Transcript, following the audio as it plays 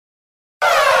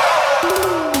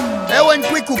when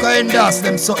quick cook I endorse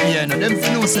them something here, you know. Them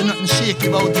know say nothing shaky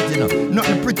about it, you know.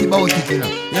 Nothing pretty about it, you know.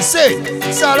 You see?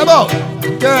 It's all about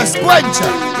Thirst Quencher.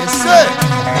 You see?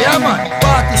 Yeah, man.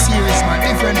 Party series, man.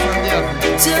 Different from the other.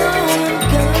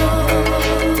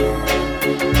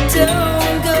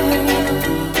 Don't go.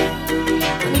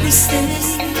 Listen.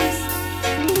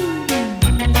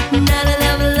 Now that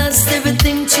I've lost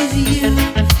everything to you,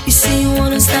 you say you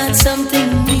wanna start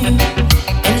something new,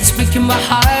 and it's breaking my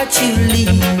heart to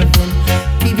leave.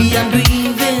 Baby, I'm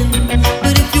grieving,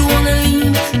 but if you wanna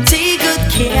leave, take good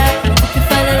care. You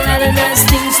find a lot of nice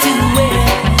things to wear,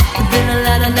 but then a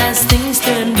lot of nice things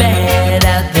turn bad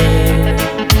out there.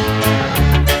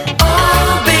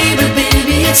 Oh, baby,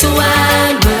 baby, it's a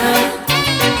wide world.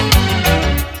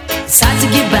 It's hard to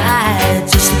get by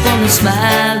just upon a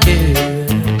smile, girl.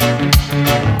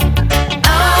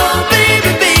 Oh,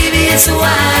 baby, baby, it's a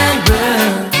wide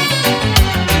world.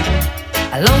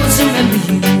 I'll always remember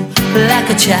you like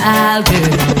a child,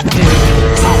 girl.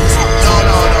 No,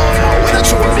 when I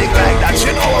show a big like that,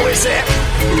 you know what we say.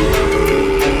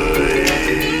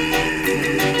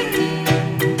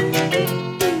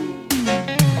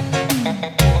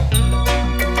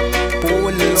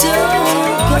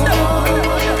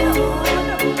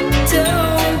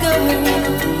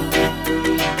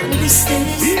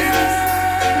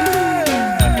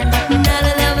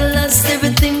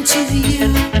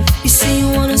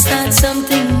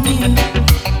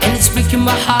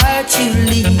 My heart to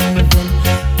leave,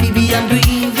 baby, I'm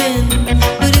grieving,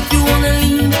 but if you wanna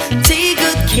leave, take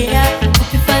good care.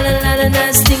 Hope you find a lot of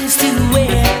nice things to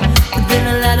wear, but then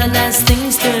a lot of nice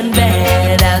things turn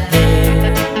bad out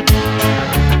there.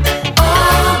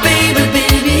 Oh, baby,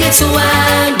 baby, it's a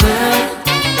wide world.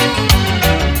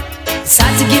 It's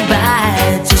hard to get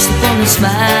by just upon a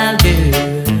smile, girl.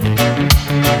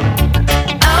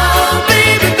 Oh,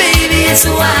 baby, baby, it's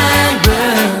a wide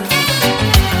world.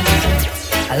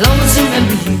 I'll always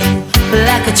remember you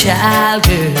like a child,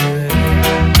 girl.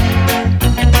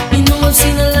 You know I've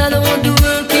seen a lot of what the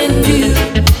world can do,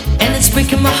 and it's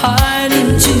breaking my heart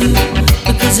in two,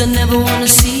 because I never wanna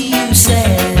see you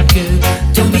sad, girl.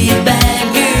 Don't be a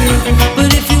bad girl,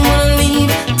 but if you wanna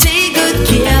leave, take good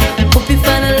care. Hope you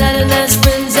find a lot of nice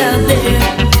friends out there,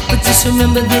 but just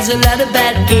remember there's a lot of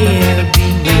bad air,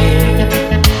 beware.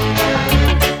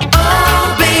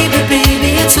 Oh, baby,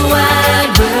 baby, it's a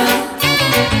wide world.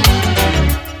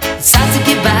 It's hard to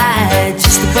get by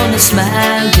just upon a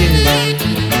smile, girl.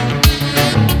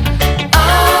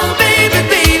 Oh, baby,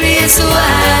 baby, it's a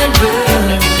wide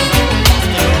world.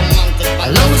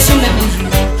 I'll always remember you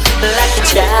like a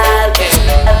child, girl.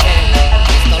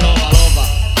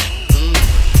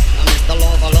 Mr.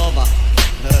 Lover,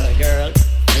 girl.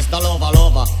 Mr. Lover,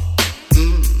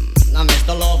 now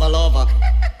Mr. Lover.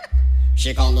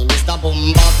 She call me Mr.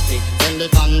 Bombastic, send me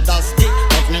fantastic.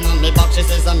 Touch me on me back, she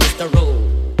says I'm Mr.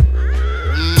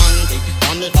 Romantic,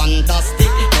 call me fantastic.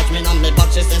 Touch me on me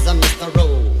back, she says I'm Mr.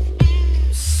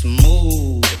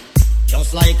 Smooth,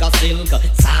 just like a silk.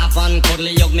 Soft and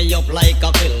cuddly, hug me up like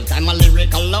a quilt. I'm a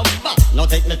lyrical lover, now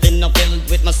take me thin or filled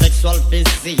with my sexual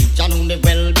physique. You know me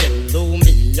well, do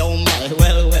me, oh my,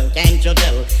 well, can't you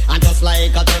tell? I'm just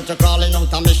like a turtle crawling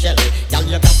out of my shell. Girl,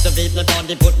 you captivate my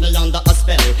body, put me under a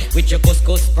spell. With your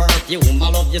couscous perfume, I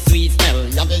love your sweet smell.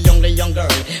 You're the only young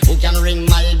girl who can ring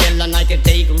my bell, and I can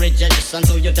take rejection.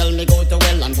 So you tell me go to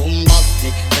well, I'm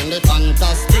bombastic, tell me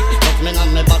fantastic. Touch me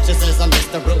on my back, she says I'm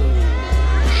Mr.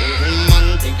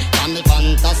 Romantic, call me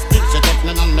fantastic. She touch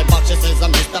me on my back, she says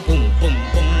I'm Mr.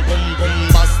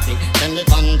 Bombastic, tell me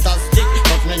fantastic.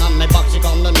 Touch me on my back, she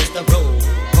call me Mr.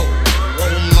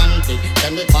 Romantic,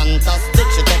 tell me fantastic.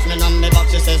 She touch me on my back,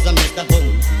 she says I'm Mr.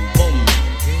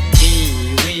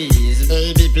 Gee-whiz,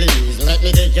 baby please, let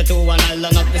me take you to an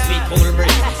island of the sweet cool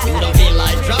breeze. You don't feel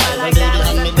like driving, baby,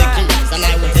 hand me the keys, and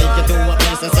I will take you to a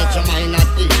place and set your mind at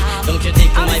ease. Don't you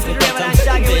take to my foot, baby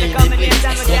please.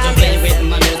 Don't you play with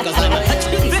my milk, cause I'm a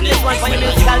cheese. When you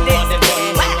musical this,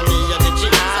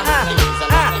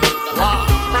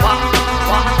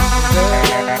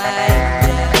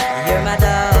 you're my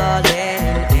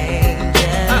darling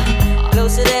angel,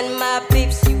 closer than my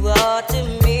peeps you are to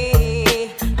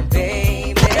me,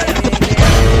 baby.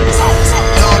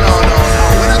 No,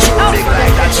 when I show a big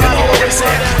like that, you know what we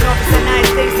say. Nice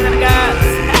things to them girls.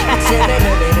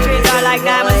 Trees are like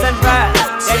diamonds and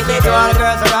pearls. Dedicated to all the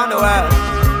girls around the world.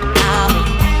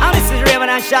 And this is Raven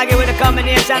and Shaggy with a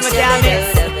combination with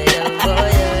Yamis.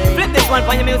 Flip this one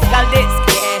for your musical disc.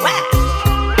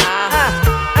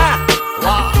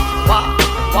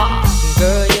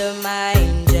 Girl, you're my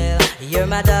angel, you're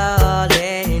my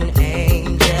darling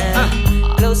angel,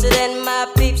 closer than my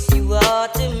peeps you are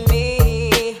to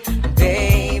me,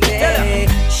 baby.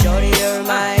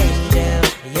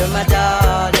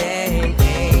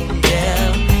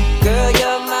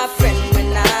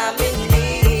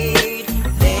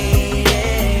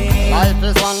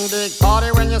 big party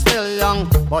when you're still young,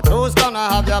 but who's gonna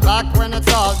have your back when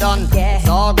it's all done? Yeah. It's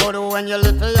all good when you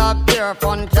live for your pure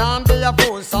fun. Can't be a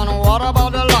fool, son. What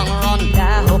about the long run?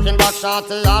 Nah. Looking back,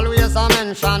 shorty always a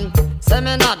mention. Say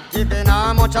me not giving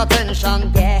her much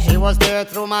attention. Yeah. She was there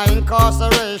through my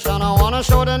incarceration. I wanna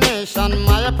show the nation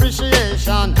my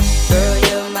appreciation. Girl,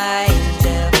 you're my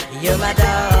angel, you're my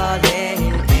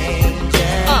darling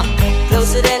angel.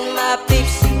 Closer than my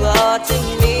peeps, you are to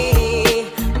me,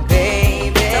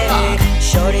 baby.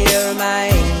 Shorty, you're my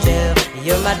angel,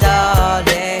 you're my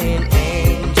darling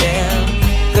angel.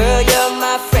 Girl, you're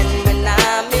my friend when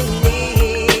I'm in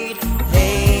need,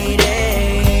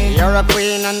 lady. You're a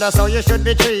queen and that's how you should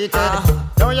be treated.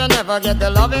 Though you never get the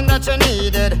loving that you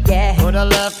needed. Yeah. Could have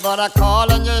left but I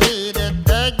called and you heeded.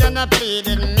 Begged and I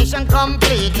pleaded, mission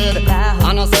completed. Wow.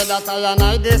 And I said that I and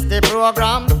I this the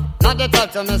program. Not the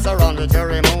type to mess around with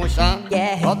your emotion.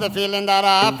 Yeah. But the feeling that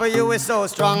I have for you is so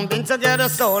strong. Been together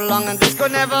so long and this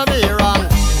could never be wrong.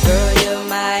 Girl, you're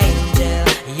my angel,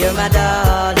 you're my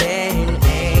darling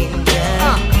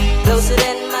angel. Closer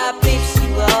than my peeps,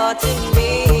 you are to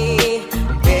me,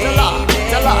 baby.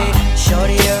 Tell her.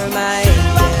 Shorty, you're my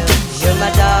angel, you're my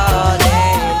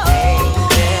darling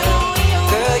angel.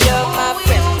 Girl, you're my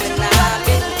friend when I'm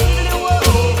in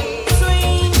need.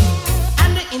 Swing.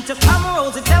 And the intercom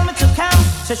rose and tell me to come.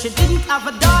 So she didn't have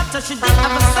a daughter, she didn't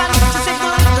have a son. She said,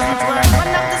 girl, it doesn't work,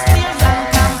 run up the stairs and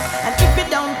come. And if you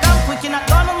don't come quick, you're not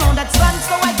gonna know that son.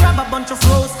 So I grab a bunch of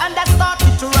flows and I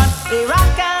started to run. Here I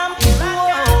come,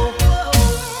 whoa.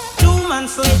 2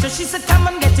 months later, she said, come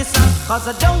and get your son. Cause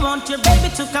I don't want your baby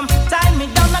to come tie me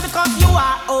down. Now because you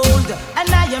are old and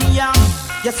I am young.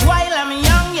 Yes, while I'm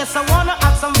young, yes, I wanna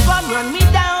have some fun. Run me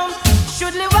down.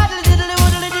 Shoodly waddly diddly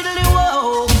woodly diddly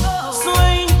whoa.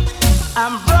 Swing.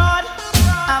 I'm broad,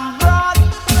 I'm broad,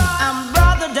 I'm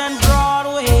broader than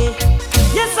Broadway.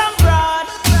 Yes, I'm broad,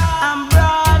 I'm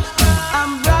broad,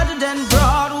 I'm broader than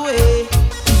Broadway.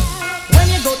 When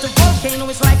you go to Volcano,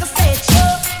 it's like a stage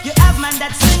show. You have man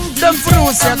that sing. Them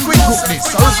flows a quick cook this.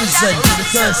 I represent to the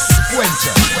first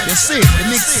Quencher. You see, the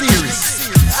mix series.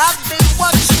 I've been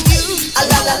watching you. A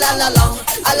la la la la long,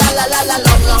 a la la la la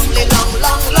long, long, long,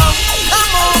 long, long.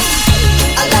 Come on.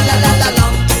 A la la la la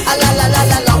long, a la la la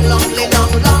la long, long,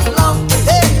 long, long, long.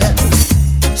 Hey.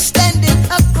 Standing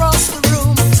across the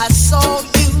room, I saw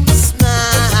you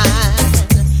smile.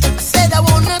 I said I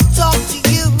wanna talk to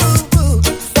you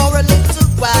for a little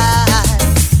while.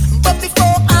 But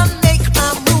before I make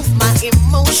my move, my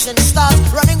emotions start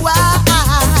running wild.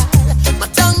 My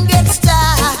tongue gets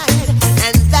tied,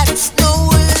 and that's no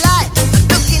lie. I'm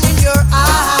looking in your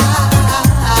eyes.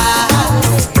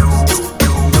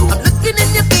 I'm looking in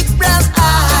your big brown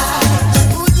eyes.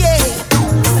 Oh yeah.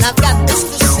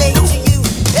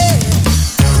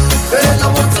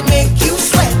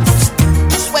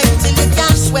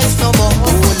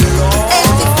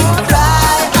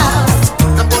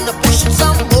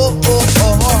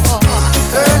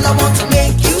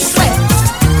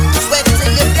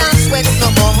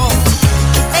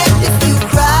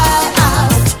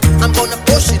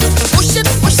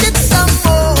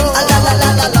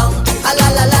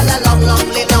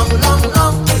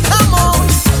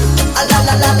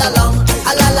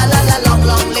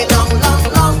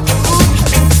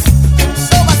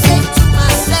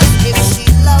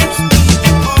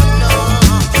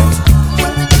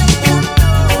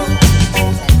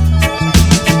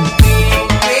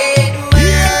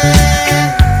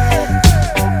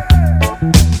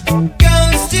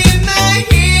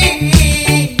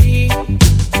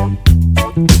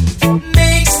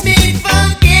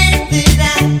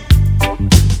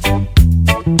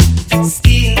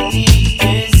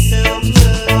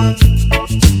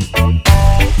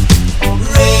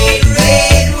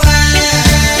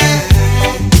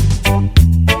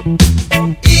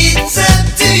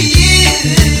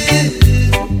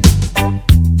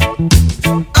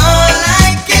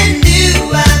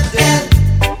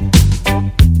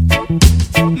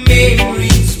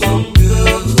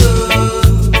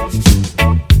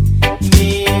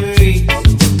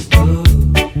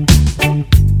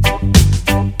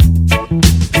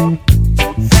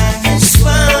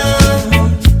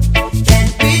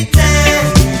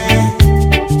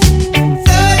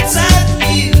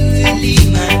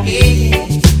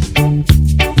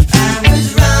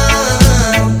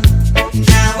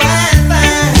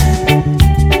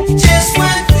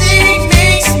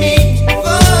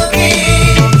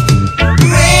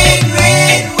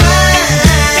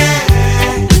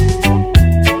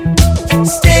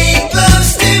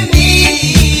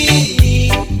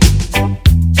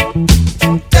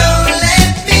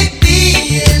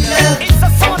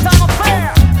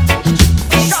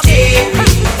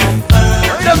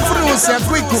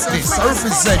 cook this. I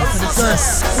represent for the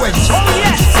first quench. Oh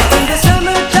yes. In the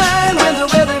summertime when the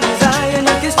weather is high and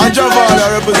you can And Javala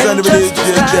represent the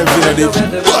DJ Devin.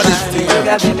 What is this? You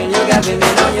got me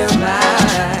on your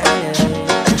mind.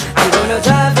 I'm gonna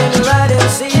drive in the ride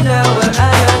and see now what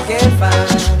I can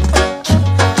find.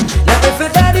 Now if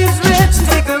your daddy's rich,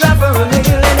 take her out for a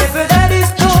meal. And if your daddy's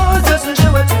poor, just do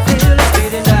what you feel.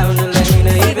 Speeding down the lane,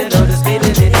 even though the speed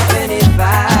limit is 25.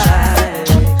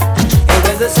 And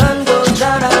when the sun goes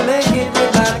down, I'll make it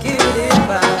with my cutie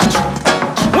pie.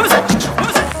 Who's it?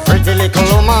 Pretty little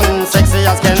woman, sexy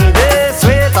as can be,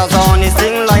 sweet as honey,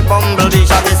 sting like bumblebee.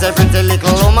 Shawty say pretty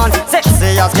little woman,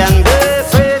 sexy as can be,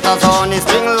 sweet as honey,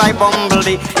 sting like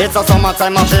bumblebee. It's a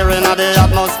summertime affair in the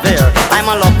atmosphere. I'm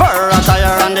a lover,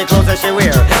 attire and the clothes that she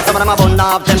wear. Some of them are bun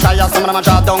up, them tires, some of them are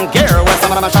jaw don't care. Well,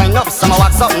 some of them are shine up, some are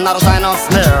wax up, not a sign of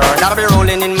smear. Gotta be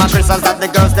rolling in my crystals that the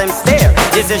girls them stare.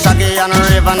 This is Shaggy and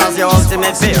Raven as your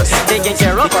ultimate fear. Taking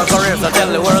care of our career, so tell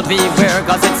the world beware,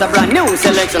 cause it's a brand new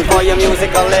selection for your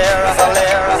musical era.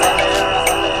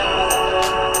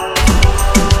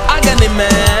 Agony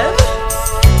man.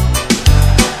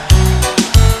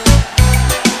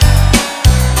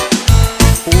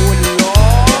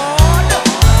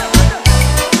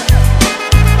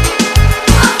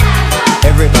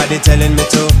 Everybody telling me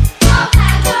to.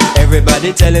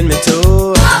 Everybody telling me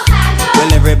to.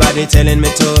 Well, everybody telling me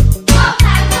to.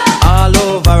 All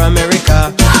over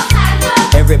America.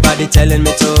 Everybody telling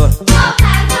me to.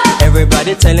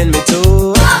 Everybody telling me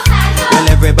to. Well,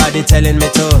 everybody telling me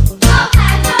to.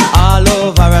 All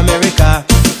over America.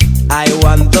 I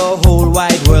want the whole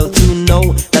wide world to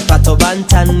know that Pato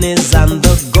Bantan is on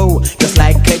the go. Just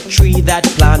like a tree that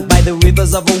planted by the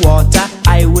rivers of water,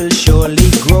 I will surely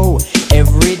grow.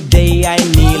 Every day I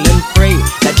kneel and pray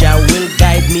that Jah will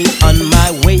guide me on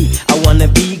my way. I wanna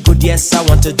be good, yes, I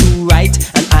want to do right,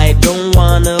 and I don't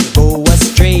wanna go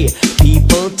astray.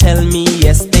 People tell me,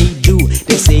 yes, they do.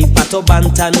 They say, Pato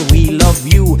Bantan, we love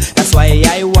you. That's why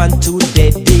I want to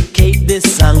dedicate this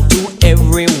song to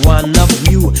every one of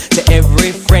you, to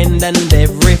every friend and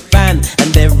every fan,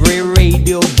 and every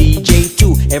radio DJ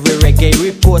too, every reggae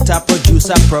reporter,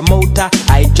 producer, promoter.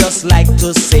 I just like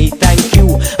to say thank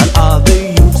you. And all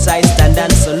the youths I stand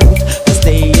and salute for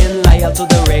staying loyal to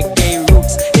the reggae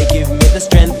roots. They give me the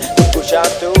strength to push on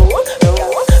through.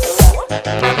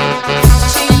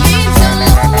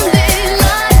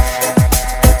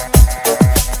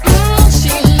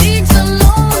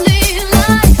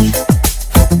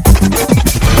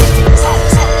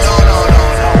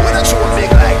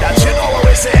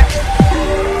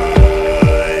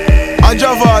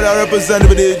 Represent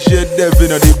with the DJ Devin,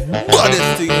 the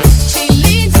baddest thing. She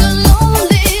leads a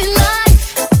lonely life.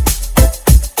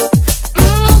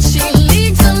 She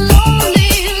leads a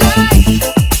lonely life.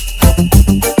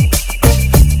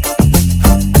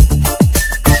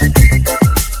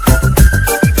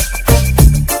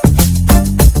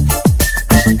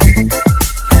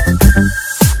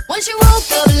 When she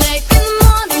woke up late in the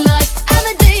morning light, and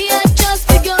the day had just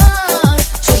begun,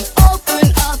 she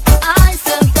opened up her eyes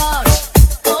and thought,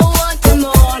 oh, what a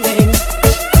morning.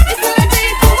 It's not a day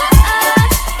for what?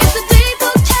 It's a day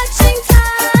for catching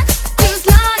time. Just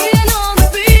lying on the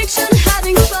beach and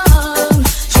having fun.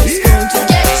 She's going to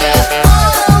get you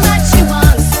all that she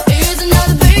wants. Here's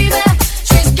another baby.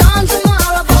 She's gone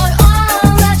tomorrow, boy.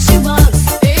 All that she wants.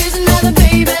 Here's another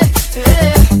baby.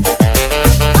 Yeah.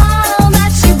 All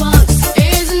that she wants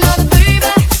is another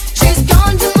baby. She's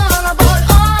gone tomorrow, boy.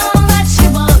 All that she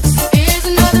wants is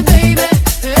another baby.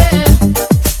 Yeah.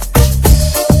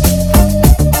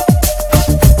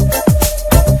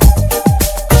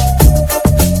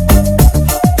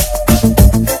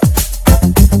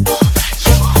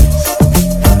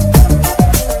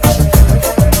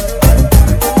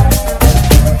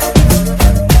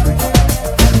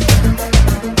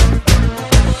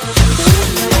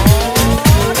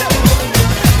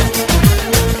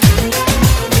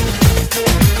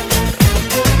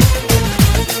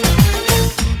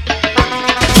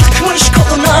 Takmış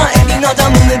koluna elin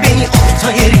adamını beni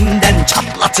orta yerinden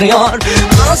çatlatıyor.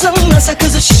 Ağzımla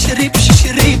sakızı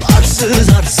şişirip arsız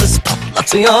arsız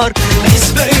patlatıyor.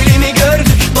 Biz böyle mi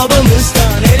gördük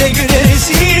babamızdan, ele güne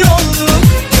rezil olduk.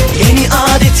 Yeni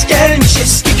adet gelmiş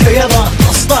eski köye bak,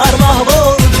 dostlar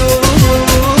mahvoldu.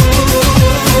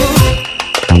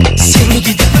 Seni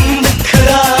gidip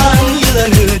kıran,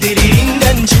 yılanı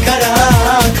deliğinden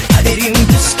çıkaran, kaderim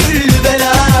püsküllü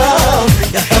belam.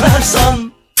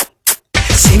 Yakalarsam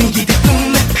seni gidip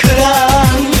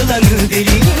kıran, yılanı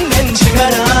deliğinden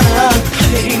çıkaran,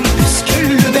 kaderim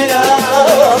püsküllü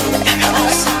belam.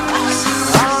 Yakalarsam.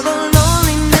 Although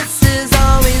loneliness has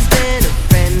always been a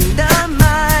friend of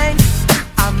mine,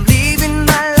 I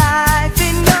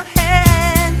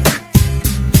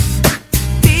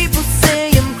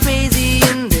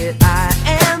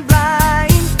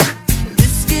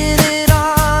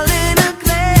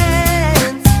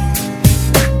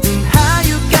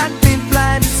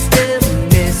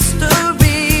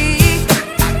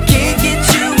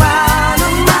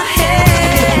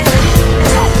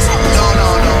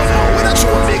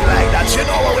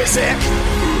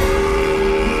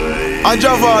And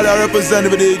Javala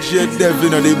representing the DJ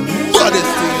Devin and the baddest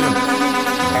thing.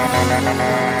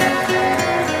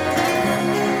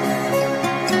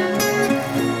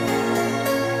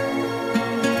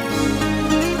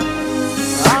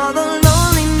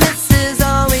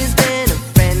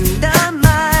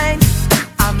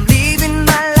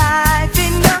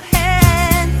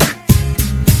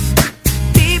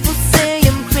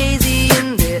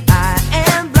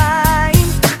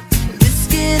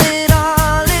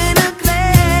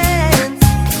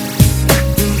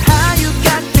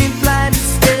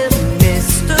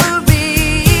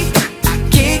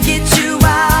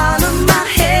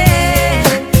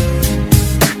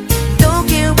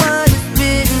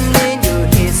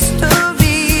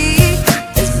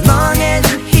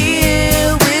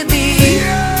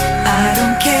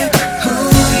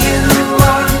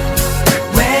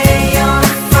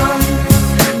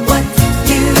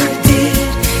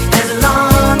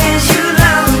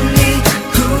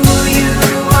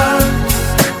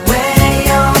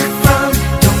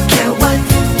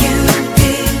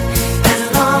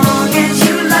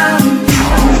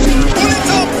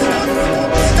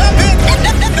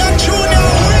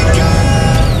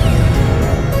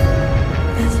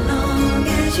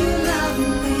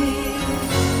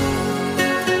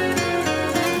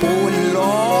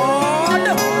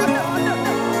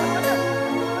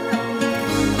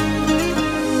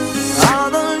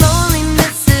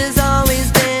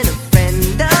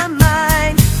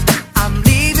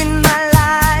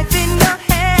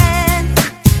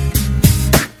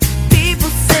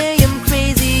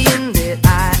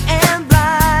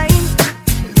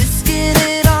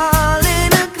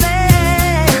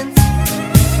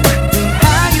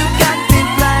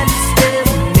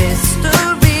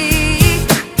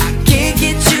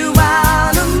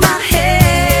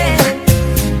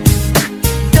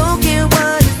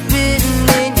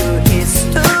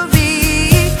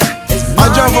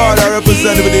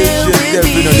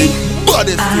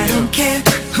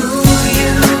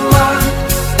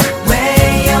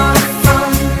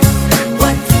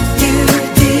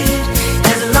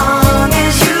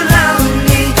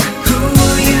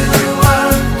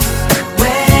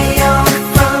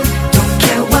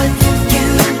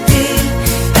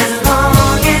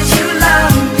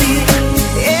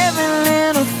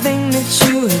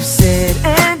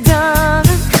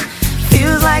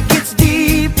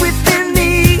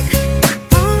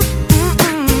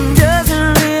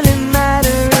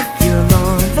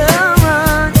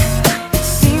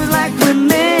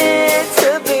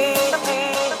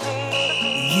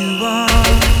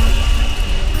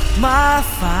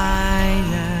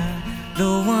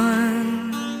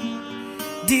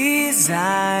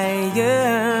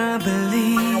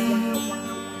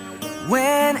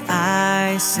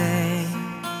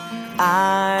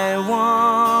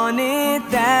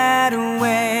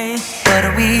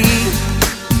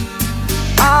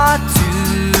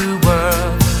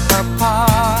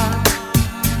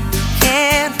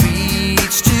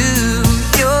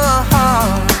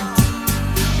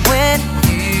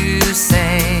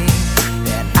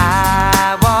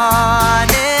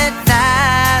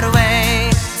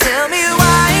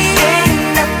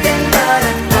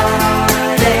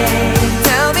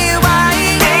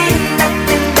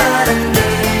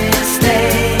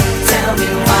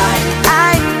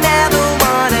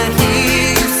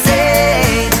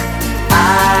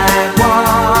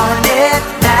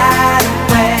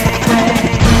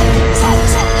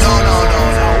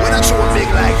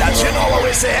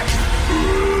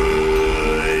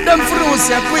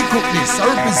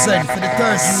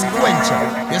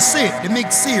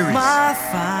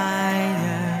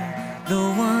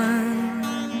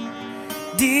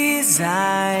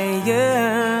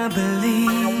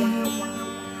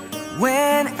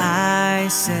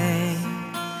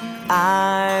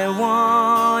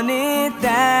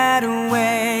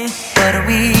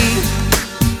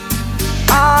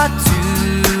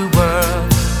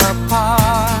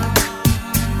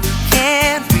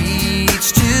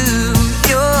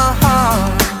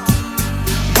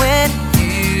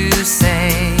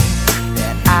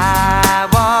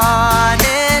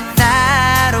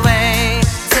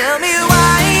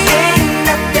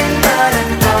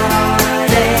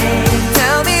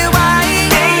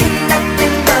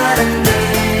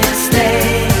 Stay.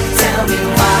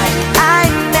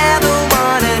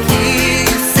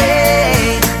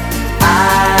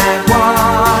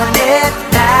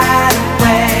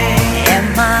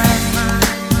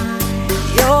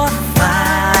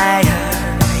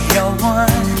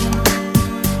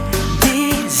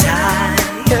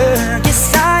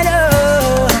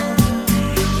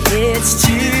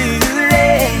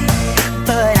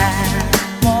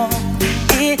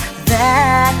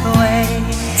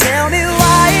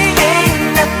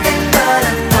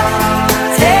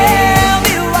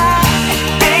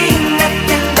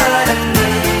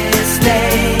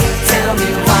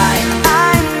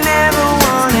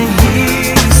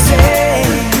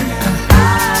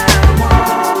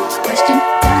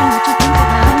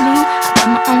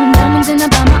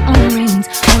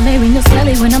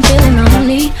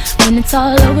 it's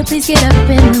all over, please get up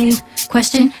and leave.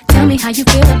 Question, tell me how you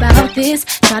feel about this.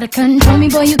 Try to control me,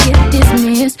 boy, you get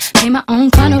dismissed. Pay my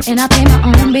own condo and I pay my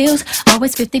own bills.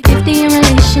 Always 50-50 in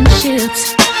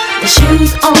relationships. The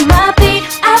shoes on my feet,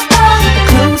 I bought it. The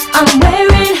clothes I'm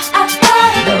wearing, I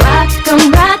bought it. The rock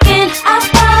I'm rocking, I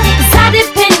bought it. 'Cause I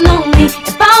depend on me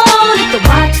if I want it. The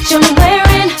watch I'm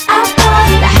wearing, I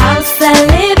bought it. The house I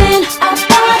live in, I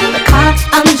bought it. The car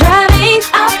I'm driving,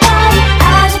 I bought it.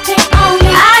 I depend on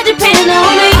me, I depend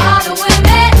on me. All the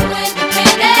women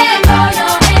independent, throw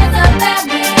your hands up at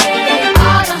me.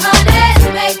 All the hunters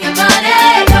making money,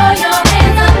 throw your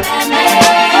hands up at me.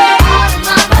 All the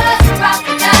mamas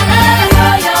rockin' dollars,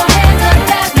 throw your hands up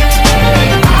at me.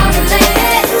 All the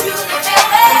ladies who do the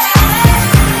family.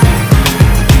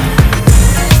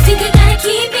 Think you gotta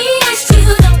keep me as you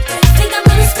don't think I'm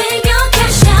gonna spend your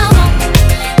cash out on me.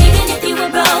 Even if you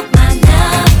were broke, my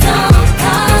love don't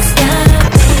cost a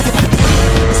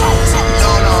No.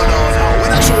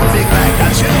 When I show a big like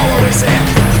that, you know what we say.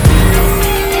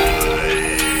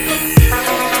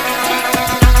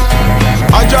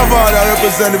 I Javada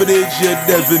represent the DJ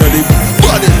definitely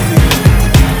body.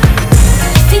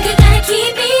 Think you gotta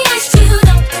keep me as you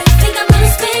don't think I'm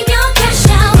gonna spend your cash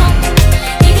out on me.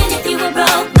 Even if you were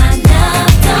broke, my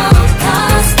love don't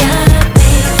cost a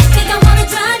thing. Think I wanna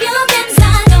drive your Benz,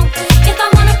 I don't. If I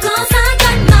wanna clothes, I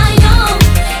got my own.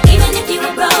 Even if you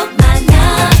were broke, my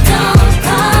love don't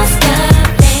cost a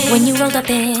thing. When you rolled up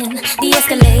in the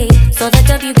Escalade, saw the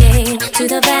W game to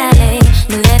the ballet,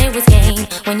 knew that it was game.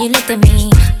 When you looked at me,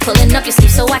 pulling up your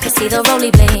sleeve so I could see the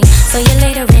rolly blade. So you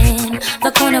later in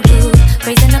the corner booth,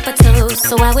 raising up a toast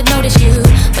so I would notice you,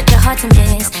 but you're hard to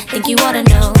miss. Think you ought to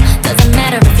know, doesn't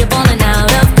matter if you're balling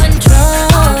out of control.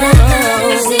 All that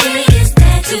matters is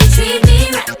that you treat me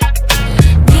right.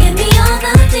 Give me all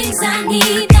the things I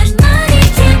need that money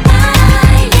can't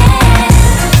buy. Yeah,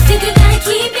 think you gotta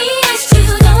keep me as you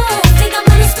don't think I'm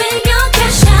gonna spend your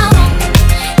cash out on me.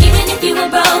 Even if you were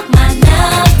broke, my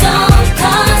love don't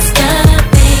cost a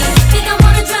thing. Think I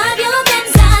wanna drive your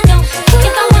Benz, I don't.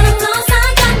 If I wanna clothes, I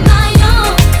got my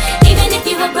own. Even if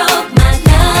you were broke, my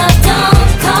love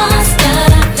don't cost a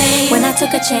thing. When I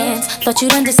took a chance, thought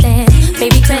you'd understand.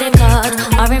 Baby, credit cards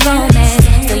are in romance.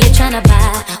 So you're tryna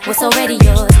buy what's already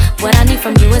yours. What I need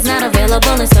from you is not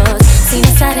available in stores. Seen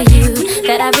a side of you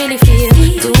that I really feel.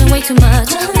 Doing way too much,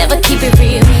 never keep it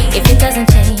real. If it doesn't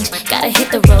change, gotta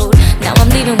hit the road. Now I'm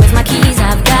leaving with my keys,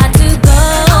 I've got to go.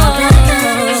 All that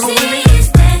matters is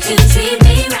that you treat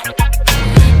me right.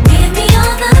 Give me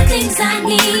all the things I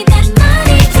need that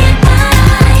money can't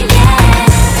buy. Yeah,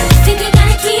 think you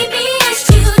gotta keep me as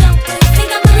you don't think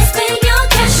I'm gonna spend your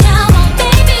cash out on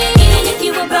baby. Even if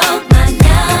you were broke, my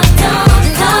love don't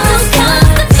cost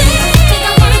a thing. Think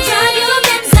I wanna drive your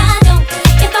Benz, I don't.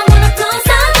 If I wanna clothes,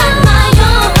 I got my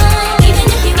own. Even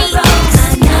if you were broke,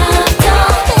 my love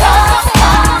don't cost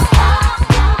a thing.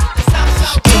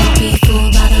 Don't be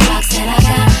fooled by the rocks that I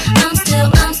got. I'm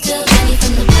still Jenny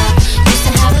from the block. Used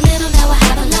to have a little, now I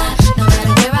have a lot. No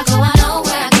matter where I go, I know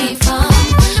where I came from.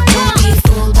 Don't be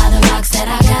fooled by the rocks that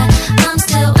I got. I'm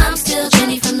still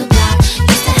Jenny from the block.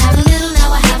 Used to have a little, now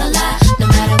I have a lot. No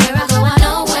matter where I go, I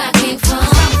know where I came from.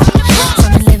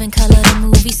 From the living color to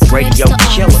movie scripts Radio to all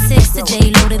killer. the six to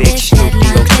J-Lo to Big this Snoop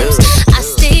headline Dogg. clips. I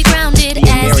stay grounded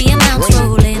as the amounts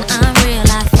rolling. I'm real,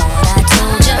 I thought I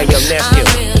told ya. Hey, yo, nephew,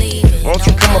 I'm really real. won't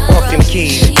you come up off them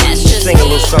keys? That's just Sing a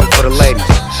little something for the ladies.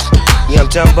 You know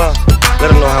what I'm talking about? Let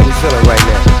them know how we feeling right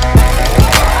now.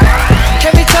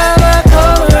 Every time I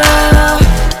come around,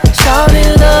 shawty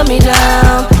love me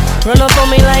down. Run up on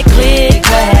me like click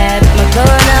clap, my gun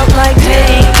out like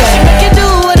take that. She make you do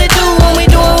what it do when we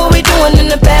doing what we doing in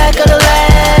the back of the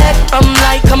lag. I'm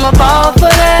like, I'm a ball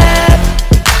for that.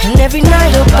 And every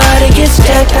night her body gets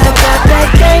jacked. I got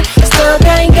that gang, still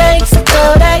gang gang,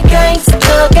 still that gang,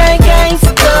 still gang gang,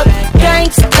 still gang,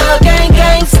 still gang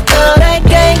gang, still that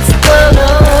gang, still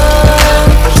love.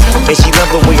 And she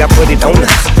love the way I put it on her.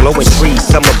 Blowing trees,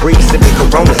 summer breeze, sipping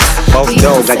Corona. Boss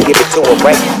dog, I give it to her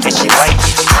right, and she like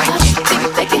it.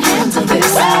 Think they can handle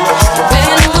this.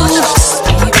 When it moves,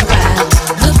 baby ride.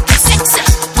 Look sexy,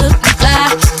 look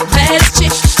fly. Best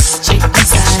chick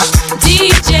inside.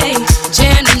 DJ,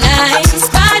 Gemini,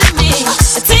 Spider Me,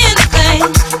 attend the thing.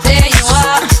 There you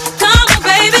are. Come on,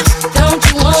 baby, don't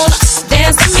you wanna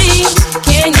dance with me?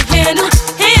 Can you handle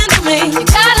me? You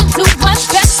gotta do much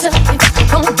better if you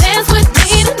gon' dance with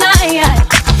me tonight.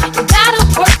 You gotta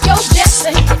work your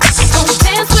destiny if you gon'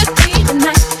 dance with me.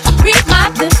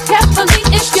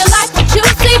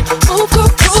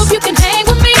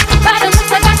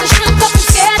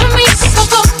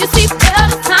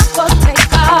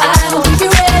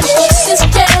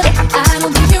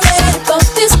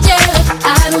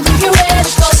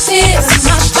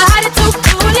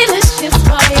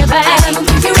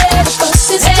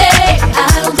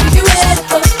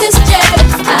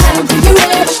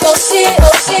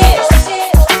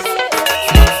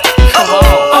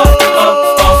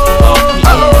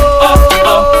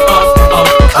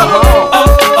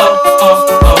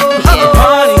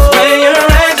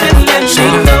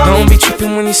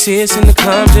 see us in the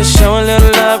club, just show a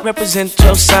little love, represent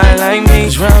your side like me.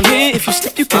 'Cause round here, if you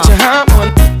slip, you catch a hot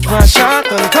one. One shot,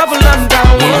 a couple of them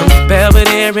down one.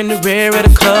 Belvedere in the rear of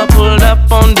the club, pulled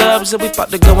up on dubs, and we about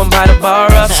to go and buy the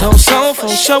bar up. So for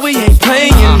sure we ain't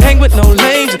playing, hang with no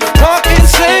lames, walk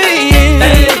insane.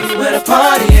 Hey, where the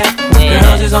party at?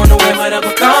 Girls is on the way, where the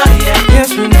Bacardi at? Yes,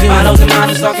 we do. Bottles and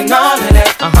models talking all of that.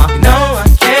 You know I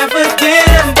can't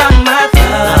forget about my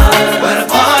thug. Where the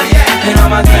party at? And all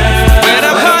my girls. Where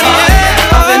the party at?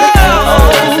 Up in the club.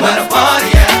 Where the party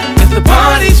at? If the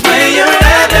party's where you're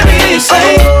at, let me say,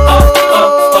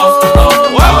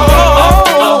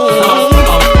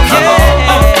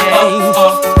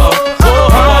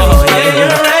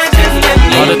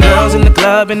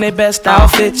 in their best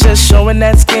outfit, just showing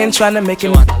that skin, trying to make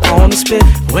it on the spit.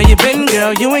 Where you been,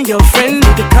 girl? You and your friend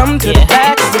need to come to the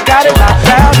back. We got it locked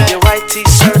down. Your white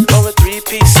t-shirt or a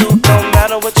three-piece suit, don't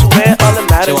matter what you wear. All that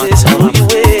matters is who you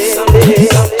with.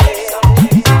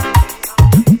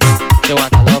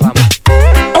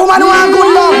 Woman want good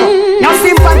love, now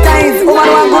sympathize. Woman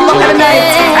want good love every night.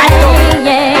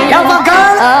 Love a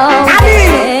girl, I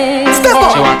mean, step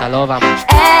up. She want a love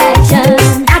action.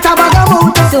 That's a bag of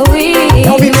mood. Sweet.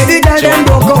 Now we made the girl them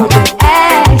broke out.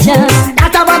 Action.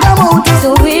 That's a bag of mood.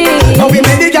 Sweet. Now we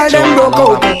made the girl them broke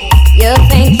out. You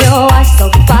think you are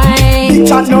so fine. Big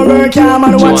chat no work, yeah,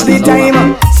 man, watch the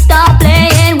time. Stop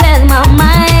playing with my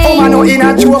mind. Oh, man, no in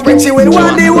a joke when she will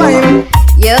want the wine.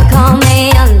 You call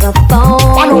me on the phone.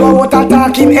 I know what a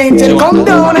talking angel come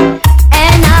down.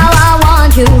 And now I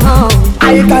want you home.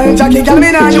 I tell Jackie, girl,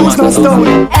 me nah use no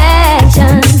stone.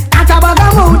 Action. That's a bag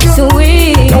of mood.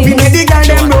 Sweet. Now we made the girl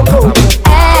them broke out.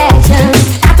 Action.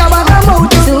 That's a bag of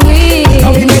mood. Sweet.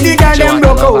 Now we made the girl them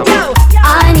broke out.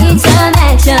 I need some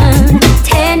action,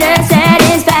 tender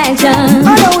satisfaction.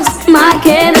 My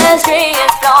chemistry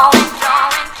is going.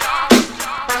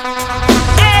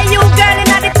 Hey, you girl in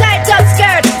the tight top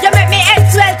skirt, you make me head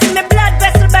swell till my blood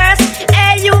vessel burst.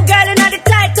 Hey, you girl in the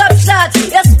tight top shorts,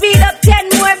 you speed up 10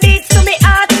 more beats to me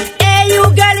heart. Hey, you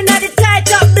girl in the tight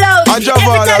top blouse. I jump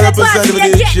all that representative of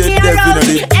this shit,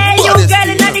 definitely. Hey, you girl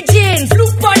in the jeans,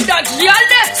 look on that, y'all.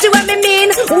 See what me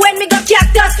mean? When me go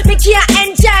cactus, me can't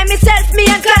enjoy myself, me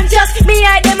unconscious. Me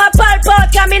hide them a pulp out,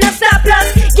 me no stop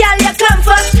loss. Girl, you come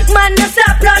first, man no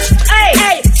stop rush. Hey,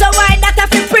 hey, so why that I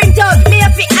fi print out? Me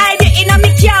have to hide you in a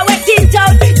me car wet tint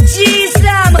out. Jeez,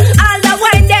 all the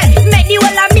wine there, make the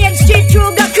whole of Main Street crew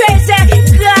go crazy.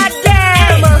 God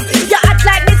damn, you act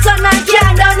like the sun and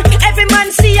can down. Every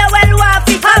man see you well,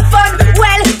 waffy, have fun.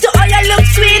 Well, to all you look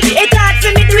sweet, it's hard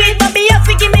for me do it, but me have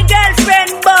to give me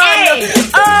girlfriend bun. Hey.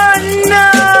 Oh no,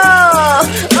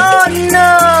 oh no.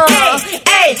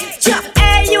 Hey,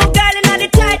 hey, you girl in the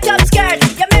tight top skirt,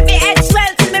 you make me head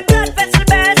swell till my blood vessel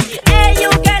burst. Hey, you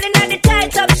girl in the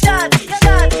tight top shirt.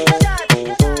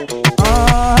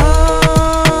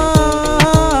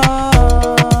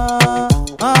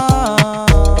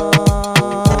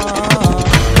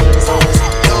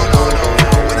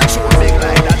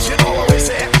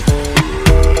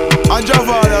 And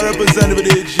Javada representative of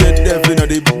this shit,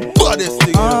 definitely the baddest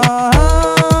thing.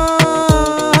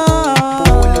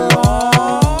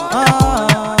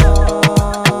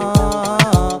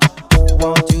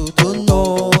 Want you to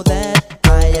know that I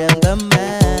am the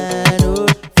man who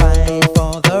fight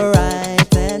for the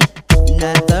right and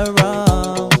not the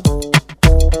wrong.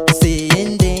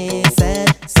 Seeing this and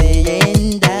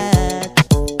seeing that,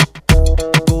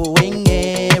 going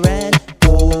here and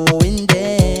going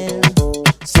there.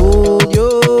 Soon you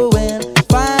will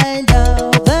find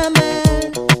out the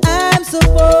man I'm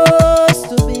supposed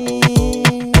to be.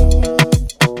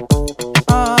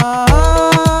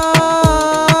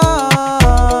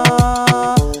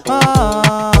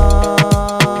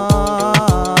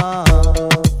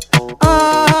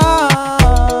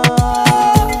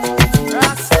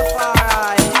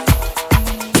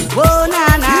 Oh, na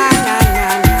na na na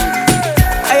na.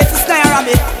 Hey, it's a snare of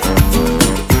it.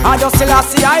 I just still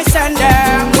see I send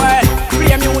them well.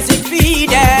 Play music feed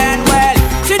them well.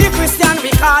 See the Christian we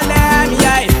call them,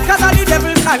 yeah. Cause all the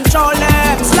devil control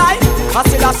them. Slide. I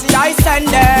still see I send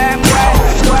them well.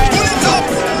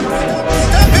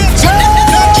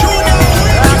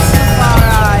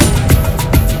 Rastafari.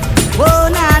 Oh,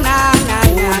 na na na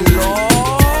na na.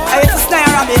 Hey, it's a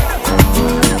snare of it.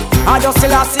 I just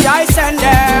still see I send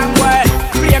them well.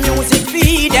 Play music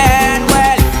feed them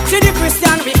well. See the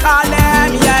Christian we call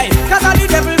them, yeah. Cause all the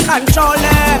devil control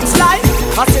them. Slide.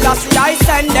 I still see I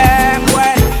send them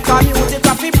well. Cause music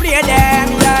have to play them,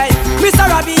 yeah. Mr.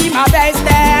 Robbie my best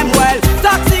them well.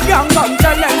 Taxi gang come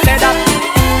tell them say that.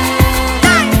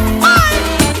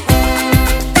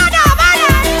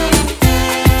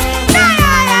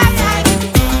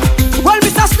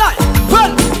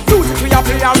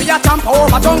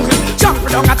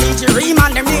 DJ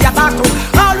Reman, them need a talk to.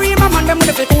 All Reman man, them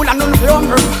with the cool and none for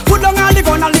hungry. Put down all the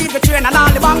gun and leave the train and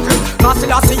all the bunker. Now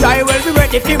see I will be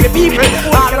ready for the people.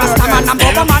 All Rasta man and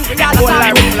Bubba man, we got a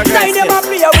time. Say them up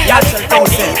here, we got some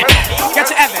things.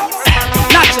 Get to heaven,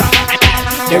 natural.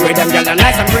 The way them girls are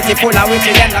nice and pretty, full of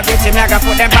witty, them not bitchy, me I go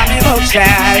put them on me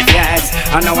bookshelf, yes.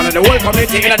 And now one of the whole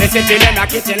community in the city, them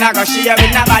not kitchen, I go share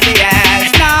with nobody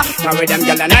else, nah. Now with them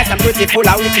girls are nice and pretty, full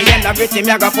of witty, them not bitchy,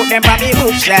 me I go put them on me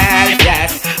bookshelf,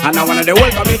 yes. And now one of the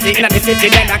whole community in the city,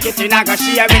 them not kitchen, I go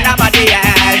share with nobody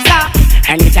else, nah.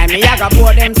 Anytime me I go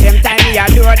pour them, same time me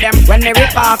adore them. When they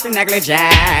rip off the negligee,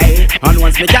 and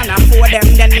once me can afford them,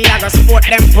 then me I go support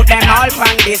them, put them all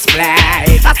on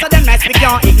display. After them nice, we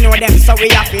can't ignore them, so we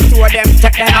have to tour them,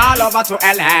 take them all over to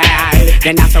LA.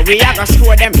 Then after we I go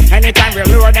score them, anytime we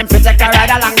lure them, protect a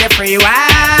ride along the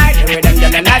freeway. The way them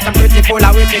yelling nice and pretty, full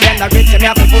of witty, them the gritty, me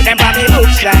have to put them on the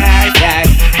bookshelf, yes.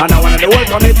 And I one of the whole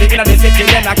community in the city,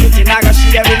 them the kitchen, I go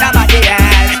share with nobody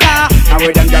else. Now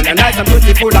with them yelling nice and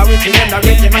pretty, full of witty, them the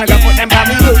gritty, man, I go put them on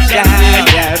the bookshelf,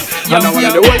 yes. And I one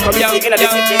of the whole community in the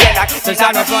city, them the kitchen,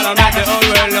 I go follow me the whole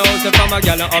world knows. If I'm a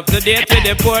gal up to date, we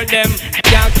deport them.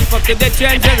 Can't keep up to the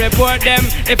trends, we report them.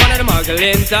 If I'm the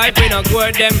muggling type, we not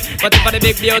court them. But if I'm the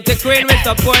big beauty queen, we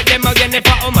support them. Again, if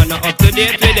I'm not up to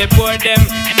date, we deport them.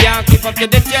 Can't keep up to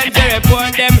the trends, we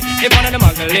report them. If I'm the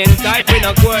muggling type, we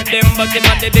not court them. But if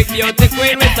I'm the big beauty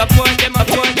queen, we support them,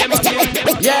 support them, support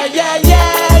them. Yeah, yeah,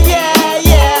 yeah, yeah,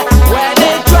 yeah. When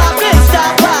the traffic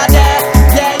stop right there.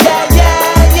 Yeah, yeah,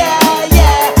 yeah, yeah,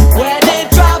 yeah. When the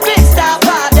traffic stop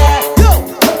right there. Yo,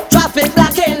 traffic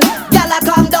blocking. Y'all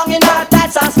come down in our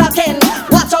tights and stocking.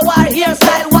 Watch our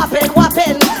hairstyle whopping,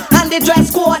 whopping. And the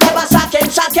dress code never shocking,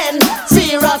 shocking.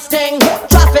 Serious thing,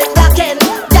 traffic blocking.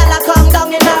 Y'all come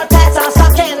down in our tights and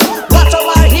stocking. Watch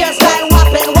our hairstyle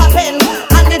whopping, whopping.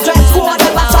 And the dress code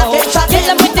never shocking, shocking. Kill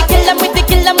 'em with the, kill 'em with the,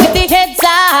 kill 'em with the heads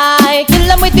high.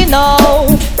 Kill 'em with the no.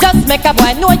 Just make a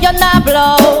boy know you're not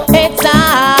blow. Heads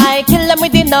high, kill 'em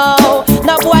with the no.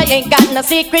 No boy ain't got no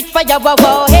secret for your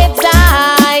wow. Heads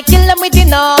high, kill 'em with the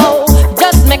no.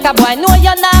 Just make a boy know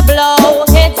you're not blow.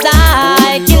 Heads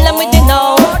high, kill 'em with the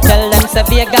no. Tell them say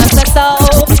Vegas say so.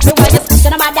 The way you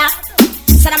son of mother,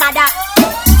 son of mother,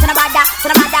 son of mother,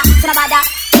 son of mother, son of mother.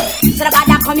 Son of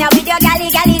mother, come here with your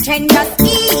galley trend. Just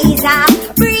ease up,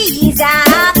 breeze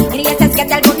up. You know just get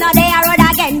your good, now they are road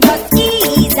again. Just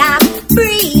ease up,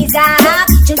 breeze up.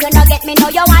 Children don't get me, know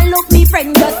you want look me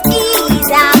friend. Just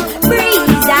ease up,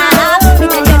 breeze up. Me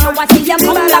tell you know what see you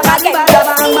come back again. Just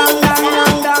ease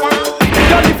up.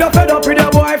 Girl, if you're fed up with your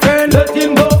boyfriend, let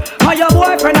him go. Or your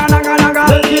boyfriend a naga,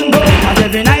 let him go. And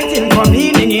every night him come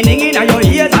in, in your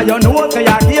ears, and you know say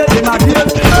your ears in my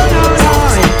ears.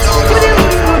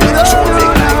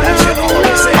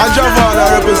 And Javada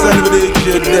represent with the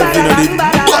kid, you know, the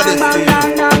baddest thing.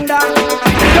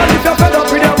 Girl, if you're fed up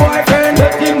with your boyfriend,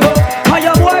 let him go. Or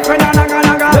your boyfriend a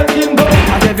naga, let him go.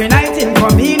 And every night him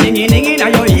come in, in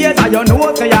your ears, and you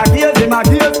know say your ears in my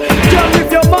ears. Girl,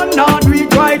 if your man not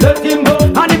reach right, let him go.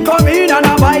 And him come in and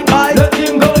a bite, let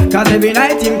him go. Cause every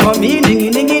night him come in, in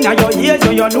your ears, so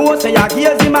you know say your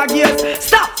ears in my ears.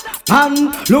 Stop!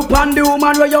 And look on the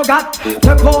woman where you got.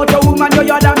 Take out the woman where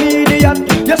you're the median.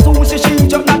 You soon see she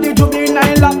jump at the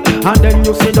juvenile lap. And then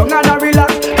you sit down and a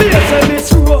relax. Here say me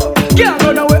slow, can't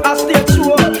run away a stage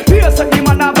show. Here say the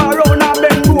man have a round and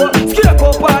bend low. Scrape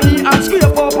up on knee and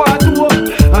scrape up on toe.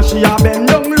 And she a bend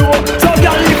down low. So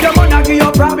girl, if your man a give you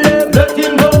a problem, let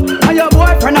him go. And your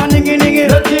boyfriend a ningy,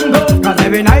 let him go. Cause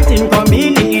every night him come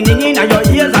in, and your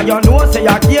ears, and you know say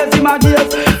your ears in my ears.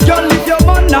 Girl, if your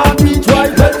man not reach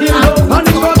right, let him go. And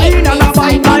him come in and a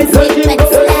bite, let him go.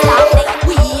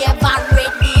 We ever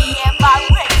ready,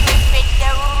 fit the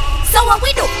room. So what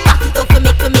we do? Back it up for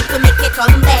make it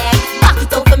come back. Back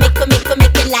it up for make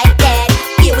it like that.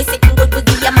 Here we sitting good with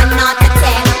the man not a 10.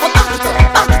 Oh, back it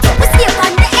up, we stay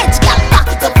on the edge, girl. Back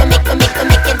it up for make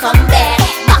it come back.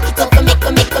 Back it up for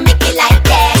make it like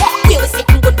that. Here we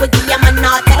sitting good with the man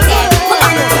not a 10. Oh,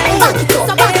 back it up,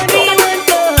 so back it up.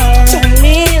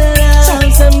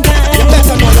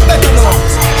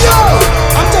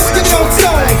 I'm just giving out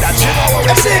songs.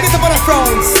 I'm saying it upon a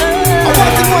frowns. I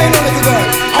want to know you know the girl.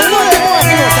 I want to know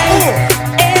you know.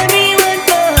 Everyone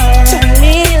knows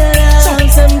me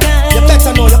love some guy. You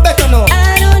better know.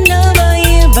 I don't know about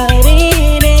you, but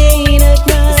it ain't a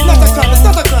crime. It's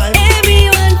not a crime.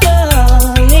 Everyone knows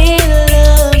me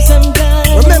love some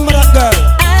guy. Remember that girl.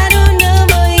 I don't know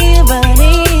about you, but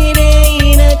it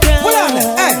ain't a crime. Hold on,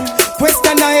 hey.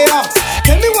 Question I ask.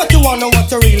 Tell me what you wanna,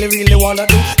 what you really wanna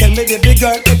do. Tell me, baby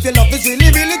girl, if your love is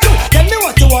really true. Tell me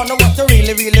what you wanna, what you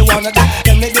really wanna do.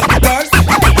 Tell me, baby girl,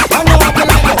 I know what you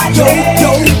like. Yo,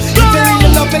 if you really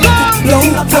love me blow,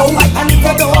 blow. And if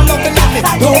you don't love me, let me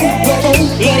go, go.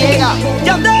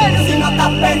 Si no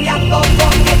estás peleando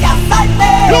con ella, salte.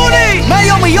 Luni,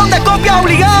 medio millón de copias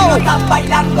obligado. Si no estás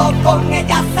bailando con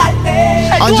ella, salte.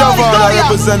 And Javada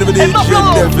representing the DJ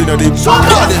Dev in the baddest.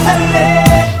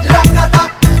 Racata,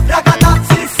 racata,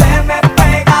 si se me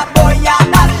pega voy a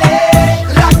darle.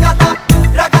 Racata,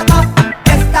 racata,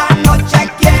 esta noche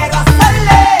quiero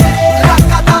hacerle.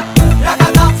 Racata,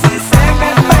 racata, si se me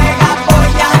pega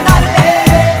voy a darle.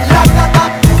 Racata,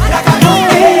 racata.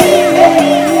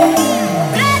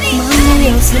 Mami,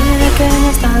 yo sé que no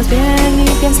estás bien y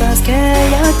piensas que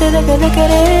ya te dejé de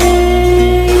querer.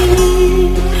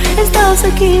 Estás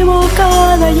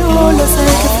equivocada, yo lo sé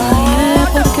que fallé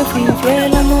porque fui infiel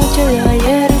la noche de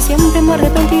ayer y siempre me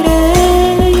arrepentiré.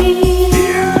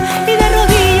 Y de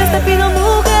rodillas te pido,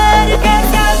 mujer, que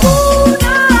si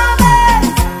alguna vez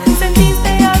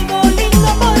sentiste algo lindo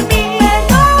por mí,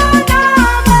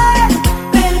 perdóname,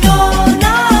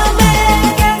 perdóname.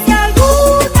 Que si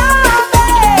alguna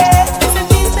vez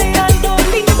sentiste algo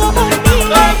lindo por mí,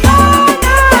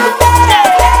 perdóname.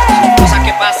 Cosas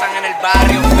que pasan en el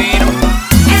barrio fino.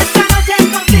 Esta noche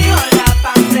contigo la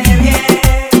pasé bien.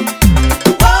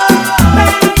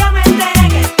 Pero yo me enteré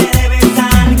que te debes a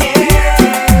alguien.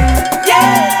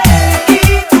 Y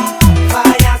tú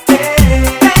fallaste.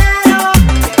 Pero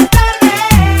ya es tarde.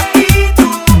 Y tú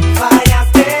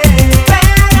fallaste.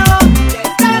 Pero ya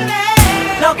es tarde.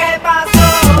 Lo que pasó,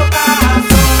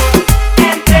 pasó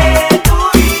entre tú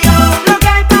y yo. Lo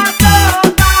que pasó,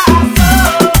 pasó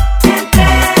entre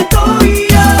tú y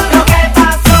yo. Lo que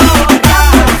pasó,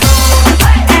 pasó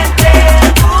entre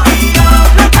tú y yo.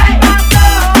 Lo que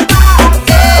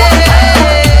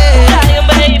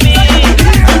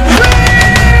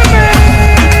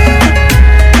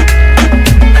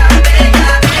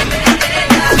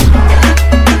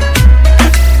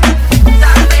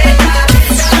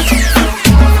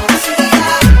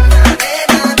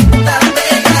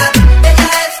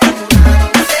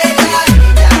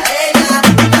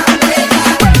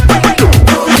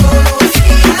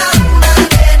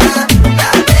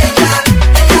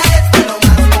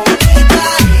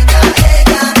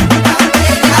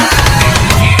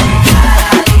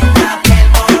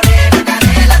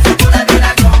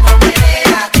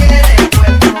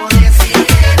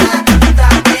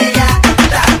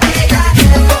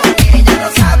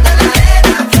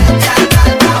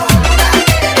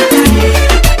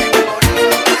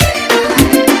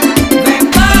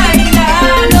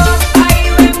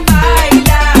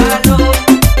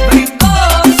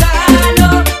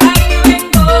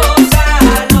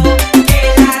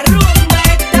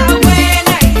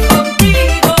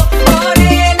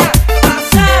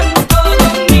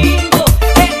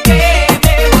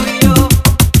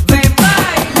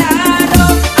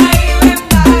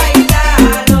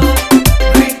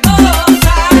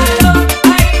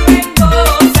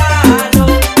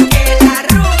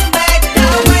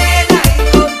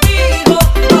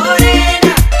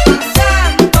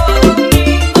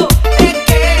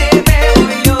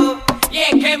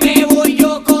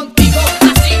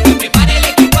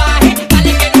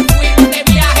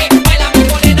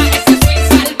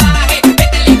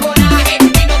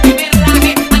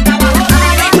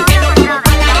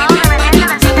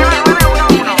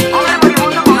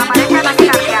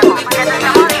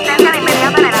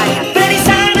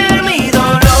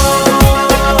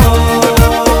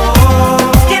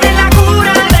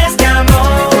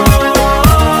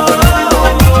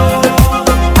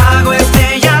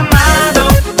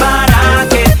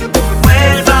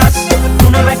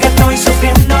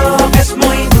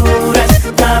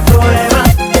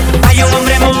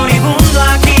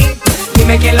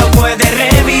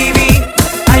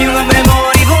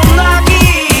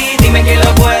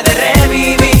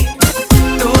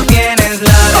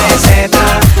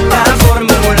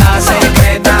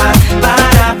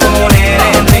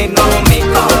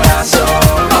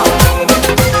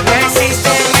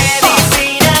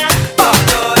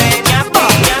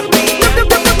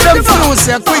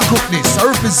say I quick cook this. I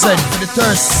represent for the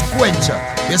Thirst Quencher.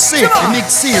 You see, the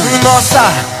mix series.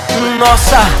 Nossa,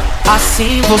 nossa,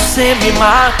 assim você me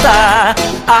mata.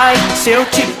 Ai, se eu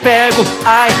te pego,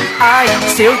 ai, ai,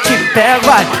 se eu te pego,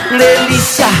 ai,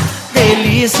 delícia,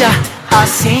 delícia,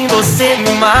 assim você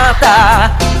me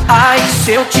mata. Ai,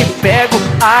 se eu te pego,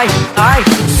 ai, ai,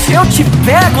 se eu te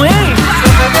pego, hein?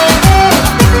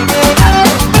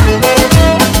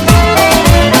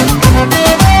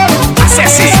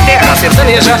 Acesse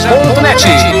terrasertaneja.net.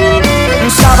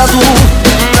 Sábado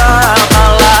na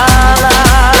balada,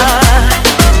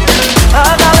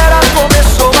 a galera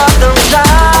começou a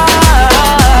dançar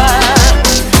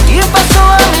e passou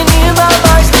a menina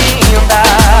mais linda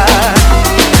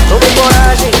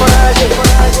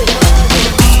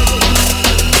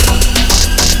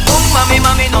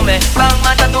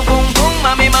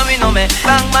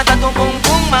mata tu pum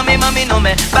pum, mami, mami, no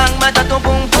me. Bang, mata tu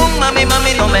pum pum, mami,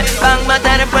 mami, no me. Bang,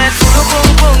 mata después tu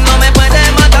pum pum, no me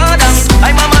puede matar.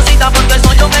 Ay, mamacita, porque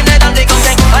soy un general. Digo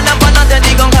que jala para adelante,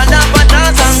 digo jala para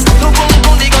atrás. Tu pum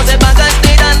pum, digo se va a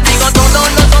estirar. Digo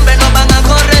todos los hombres no van a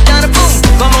corretear, pum.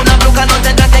 Como una bruja no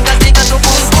tendrá que castigar tu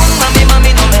pum pum, mami,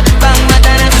 mami, no me. Bang,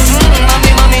 mata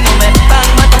mami, mami, no me.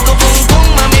 Bang, mata tu pum pum,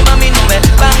 mami, mami, no me.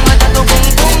 Bang, mata tu pum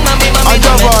pum, mami, mami,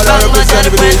 no me. Bang, mata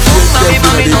después, mami,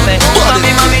 mami, no me.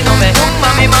 Mami, mami, no me.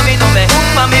 Mami, mami, no me.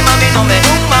 Mami, mami, no me.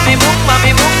 Mami,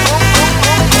 mami, mami,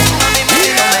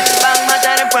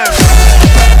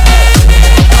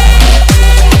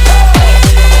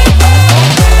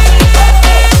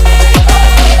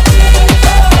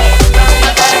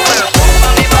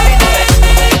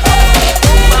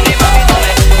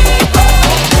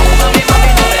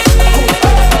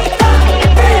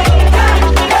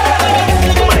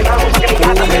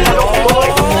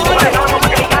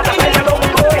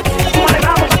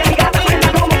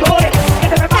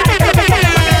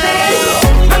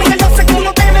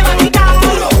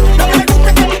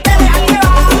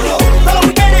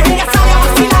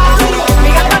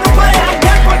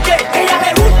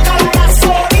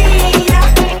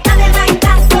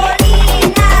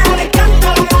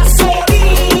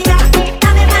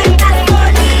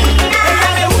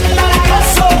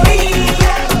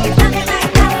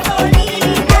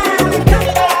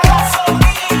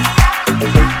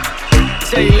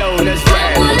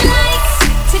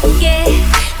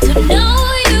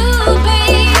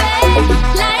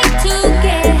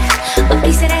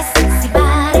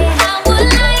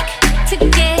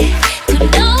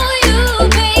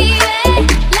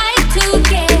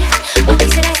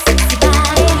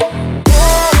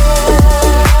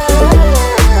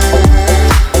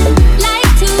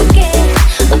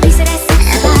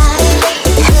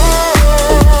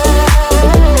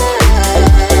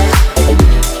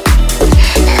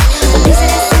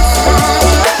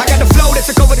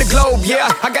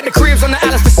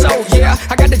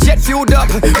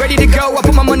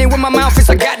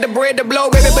 to blow,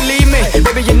 baby, believe me.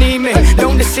 Baby, you need me,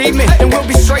 don't deceive me. Then we'll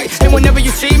be straight, and whenever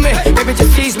you see me, baby,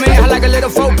 just tease me. I like a little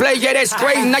foreplay, yeah, that's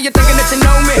great. Now you're thinking that you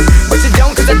know me, but you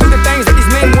don't, cause I do the things that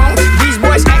these men won't. These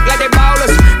boys act like they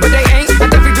ballers, but they ain't. I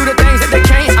definitely do the things that they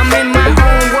can't. I'm in my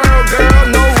own world, girl.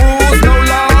 No rules, no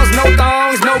laws, no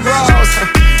thongs, no bras.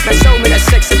 Now show me that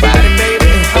sexy body,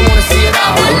 baby. I wanna see it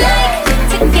all.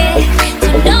 To get to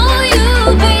know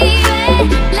you,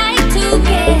 baby. Like to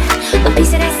get a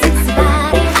piece of that sexy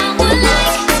body. I would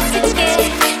like to get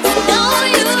to know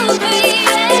you,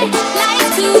 baby. Like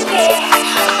to get a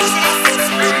piece of that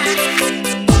sexy body.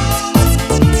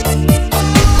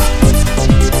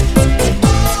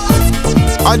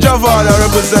 And Javada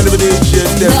represent the DJ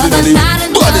definitely.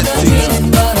 But it's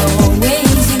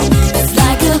It's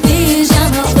like a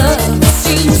vision of love that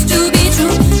seems to be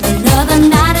true. Another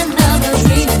night, another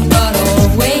dream, but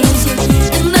always you.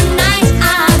 In the night I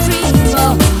dream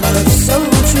of love so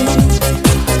true.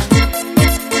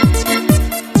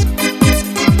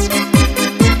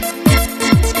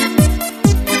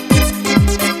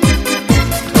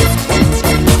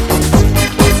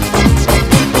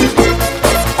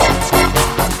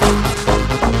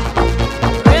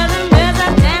 Rhythm is a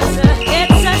dancer,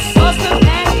 it's a source of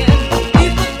passion.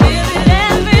 People feel it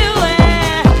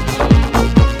everywhere.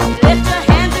 Lift your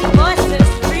hands and voices,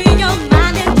 free your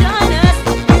mind and join us.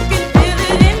 You can feel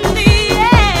it in the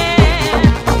air.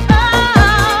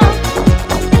 Oh,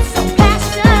 it's a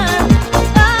passion.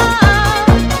 Oh,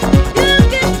 you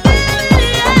can feel it,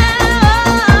 yeah.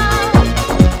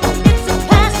 It's a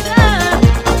passion.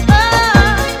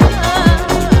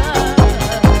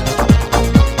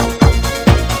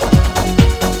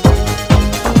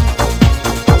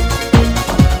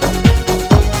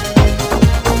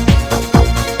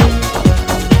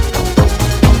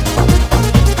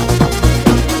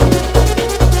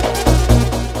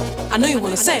 I know you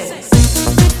wanna say it.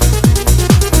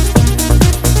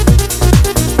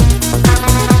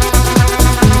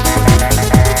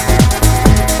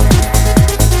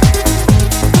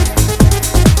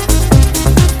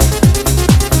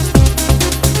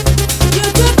 You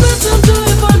could put some joy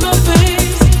upon my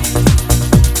face.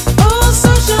 Oh,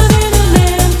 sunshine in an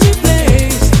empty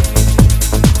place.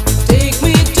 Take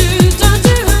me to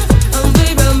Tangier, and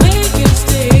baby, make it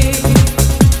stay.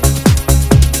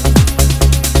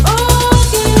 Oh,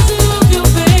 kiss you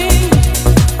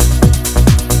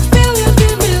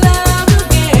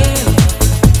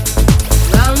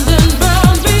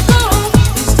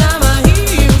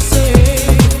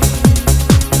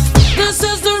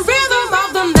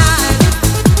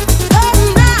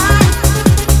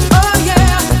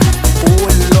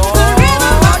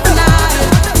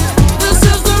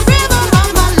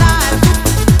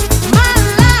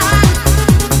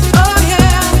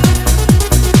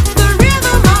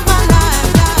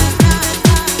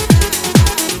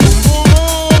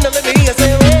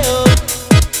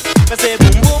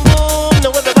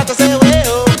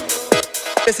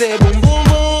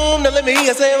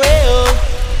you say way oh.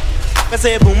 I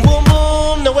say boom boom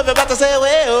boom, now everybody say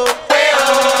way oh. Way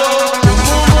oh. Boom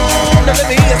boom boom, now let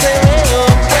me hear you say way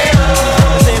oh. Way oh.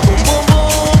 I say boom boom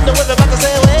boom, now everybody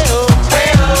say way oh.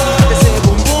 Way oh. I say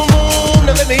boom boom boom,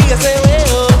 now let me hear you say way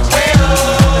oh. Way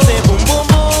oh. I say boom boom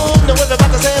boom, now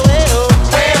everybody say way oh.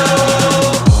 Way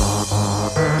oh.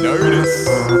 Now hear this.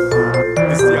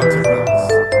 It's the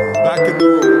Outlaws. Back in the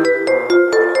room.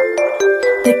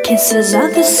 The kisses of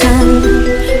the sun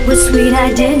were sweet,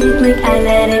 I didn't blink, I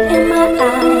let it in my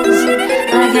eyes.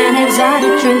 Like an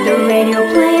exotic drink, the radio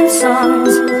playing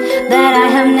songs that I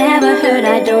have never heard,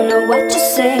 I don't know what to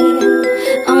say.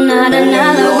 Oh, not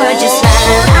another word, just la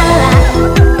la la la.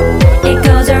 It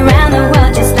goes around the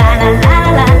world, just la la la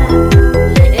la.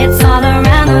 It's all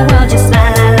around the world, just la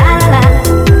la la la.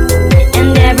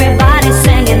 And everybody's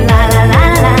singing la la la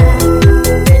la.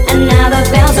 And now the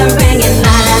bells are ringing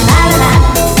la la la la.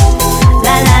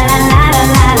 La la la la la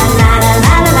la la la la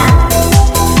la la.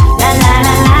 La la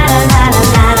la la la la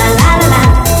la la la la la.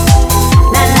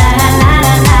 La la la la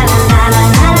la la la la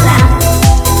la la.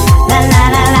 La la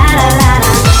la la la la la.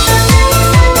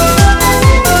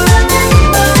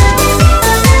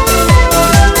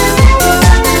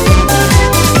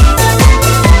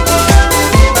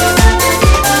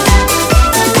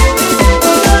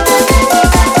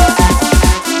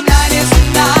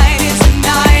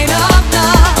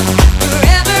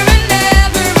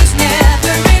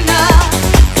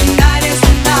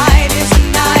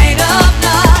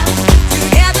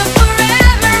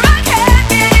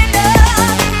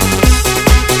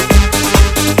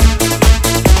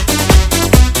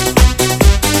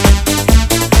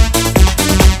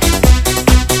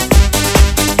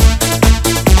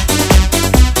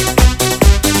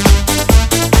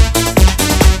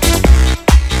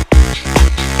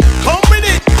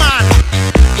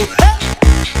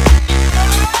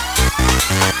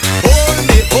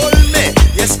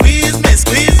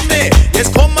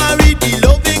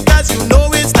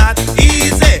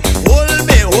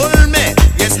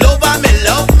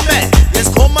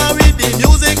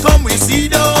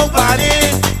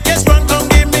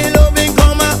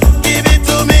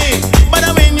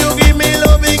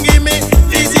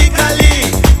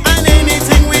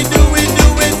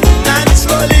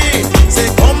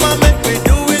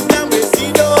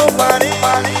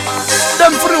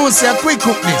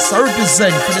 Quickness, I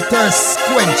represent for the thirst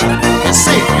quencher. You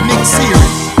see, the mix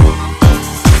series.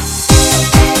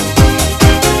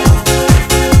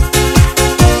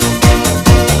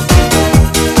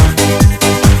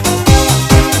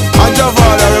 And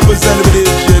Javala represent the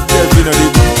DJ Dev, you know, the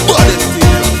baddest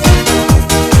thing.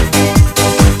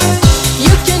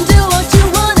 You can do what you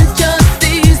wanna, just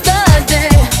seize the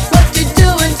day. What you're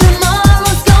doing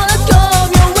tomorrow's gonna come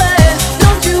your way.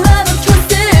 Don't you ever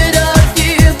consider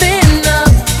giving up.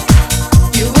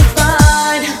 You will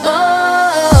find,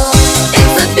 oh,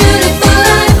 it's a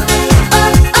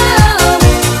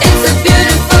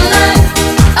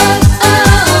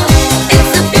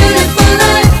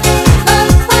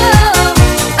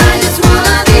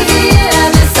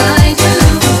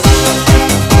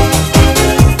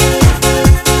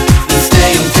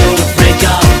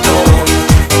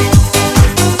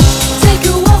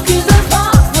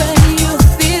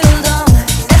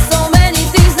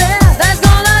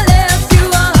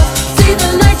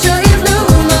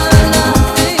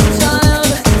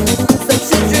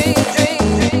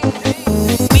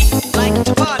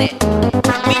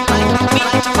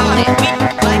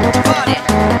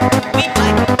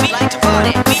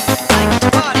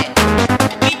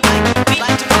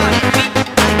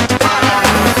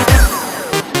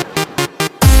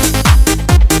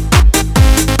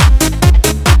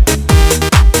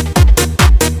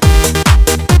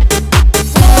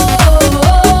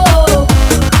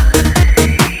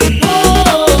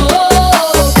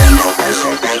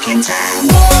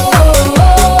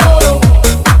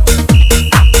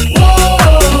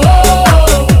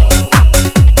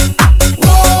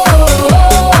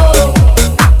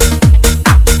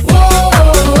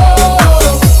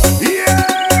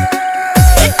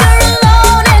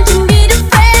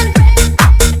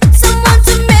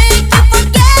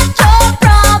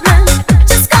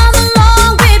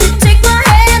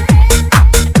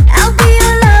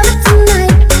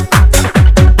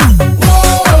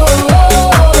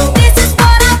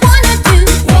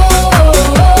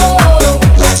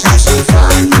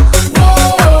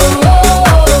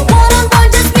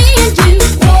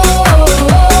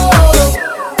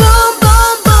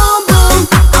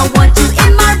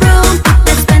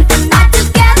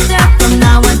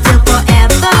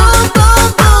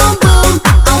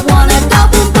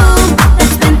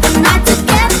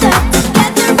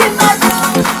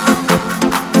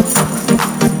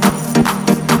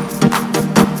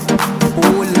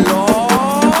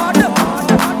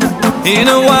in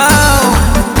a while.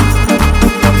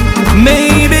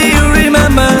 Maybe you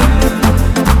remember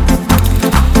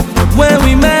when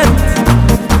we met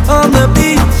on the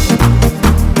beach,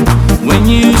 when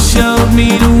you showed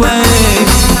me the way.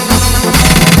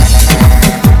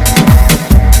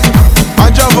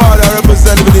 And Javala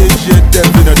represent the nation,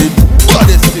 definitely the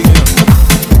baddest thing.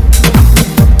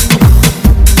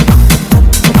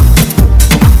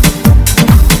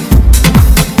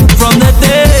 From that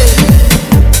day,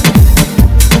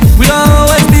 we'll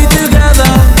always be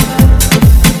together,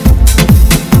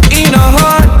 in our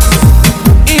hearts,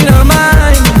 in our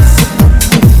minds.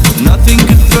 Nothing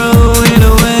could throw it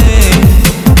away.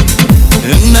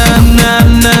 Na na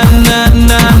na na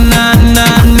na na na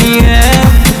yeah.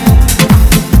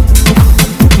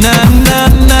 Na na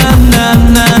na na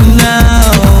na na.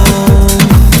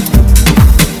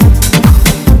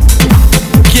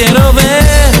 Quiero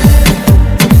ver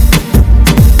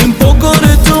un poco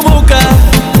de tu boca.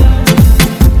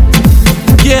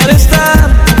 Quiero estar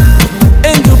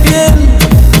en tu piel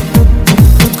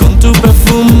con tu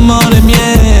perfume de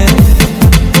miel.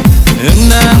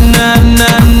 Na na na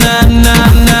na na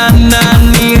na na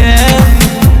yeah.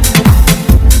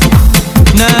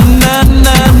 Na na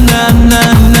na na na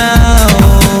na.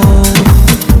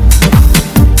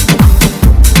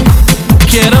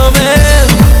 Quiero ver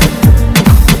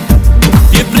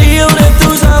el brillo de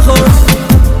tus ojos.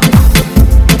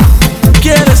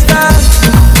 Quiero estar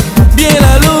bien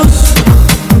a luz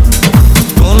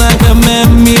con la que me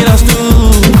miras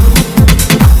tú.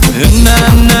 Na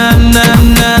na na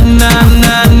na na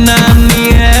na na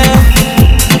yeah.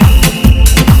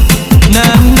 Na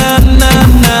na na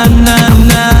na na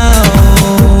na.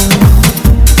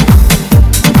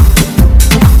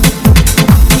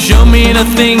 Show me the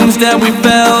things that we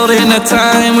felt in the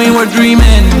time we were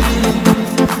dreaming.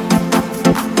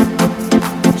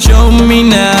 Show me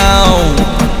now,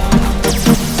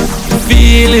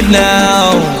 feel it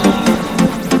now.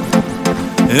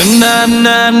 Na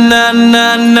na na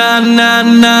na na na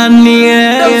na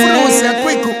yeah. Don't know say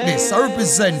quick cook this. I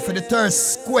represent for the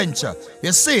thirst quencher.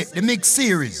 You see it, the mix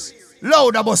series.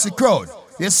 Loud about the crowd.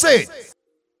 You see it.